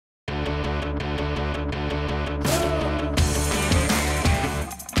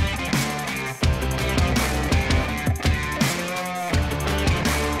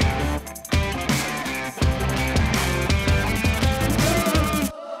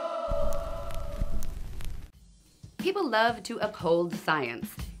People love to uphold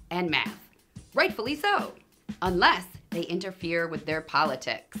science and math, rightfully so, unless they interfere with their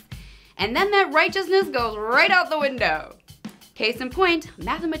politics. And then that righteousness goes right out the window. Case in point,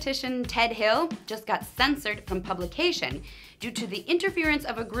 mathematician Ted Hill just got censored from publication due to the interference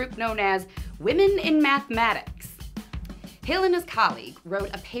of a group known as Women in Mathematics. Hill and his colleague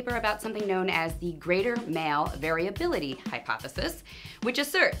wrote a paper about something known as the Greater Male Variability Hypothesis, which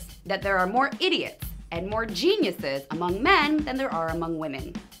asserts that there are more idiots and more geniuses among men than there are among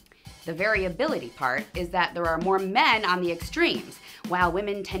women. The variability part is that there are more men on the extremes, while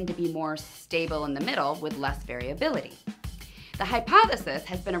women tend to be more stable in the middle with less variability. The hypothesis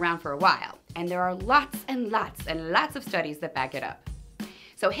has been around for a while, and there are lots and lots and lots of studies that back it up.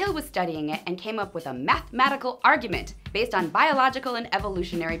 So Hill was studying it and came up with a mathematical argument based on biological and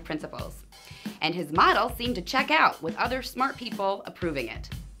evolutionary principles. And his model seemed to check out with other smart people approving it.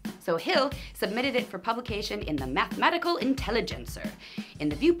 So Hill submitted it for publication in the Mathematical Intelligencer in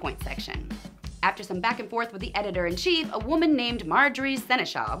the Viewpoint section. After some back and forth with the editor-in-chief, a woman named Marjorie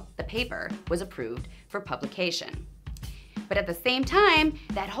Seneschal, the paper was approved for publication. But at the same time,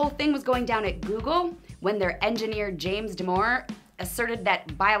 that whole thing was going down at Google when their engineer James Damore asserted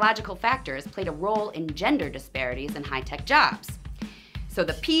that biological factors played a role in gender disparities in high-tech jobs. So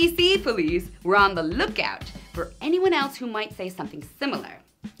the PC police were on the lookout for anyone else who might say something similar.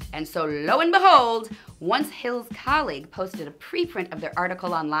 And so lo and behold, once Hill's colleague posted a preprint of their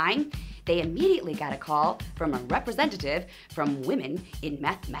article online, they immediately got a call from a representative from Women in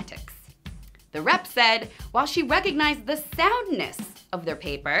Mathematics. The rep said, while she recognized the soundness of their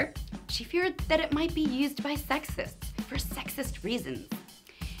paper, she feared that it might be used by sexists for sexist reasons.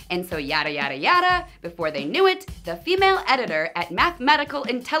 And so yada yada yada, before they knew it, the female editor at Mathematical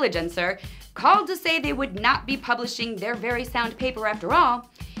Intelligencer called to say they would not be publishing their very sound paper after all,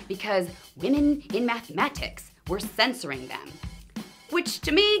 because Women in Mathematics were censoring them. Which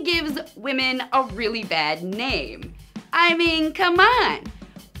to me gives women a really bad name. I mean, come on.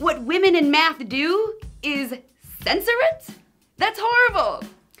 What women in math do is censor it? That's horrible.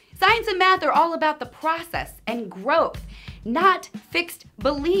 Science and math are all about the process and growth, not fixed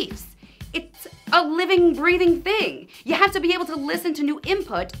beliefs. It's a living, breathing thing. You have to be able to listen to new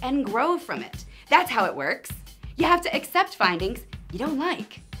input and grow from it. That's how it works. You have to accept findings you don't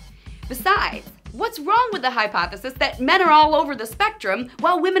like. Besides, what's wrong with the hypothesis that men are all over the spectrum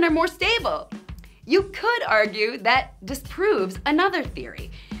while women are more stable? You could argue that disproves another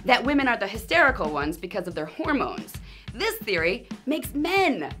theory, that women are the hysterical ones because of their hormones. This theory makes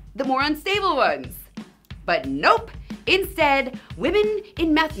men the more unstable ones. But nope, instead, women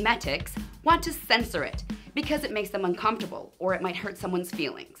in mathematics want to censor it because it makes them uncomfortable or it might hurt someone's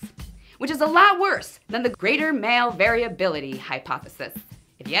feelings, which is a lot worse than the Greater Male Variability Hypothesis,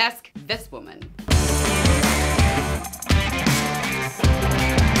 if you ask this woman.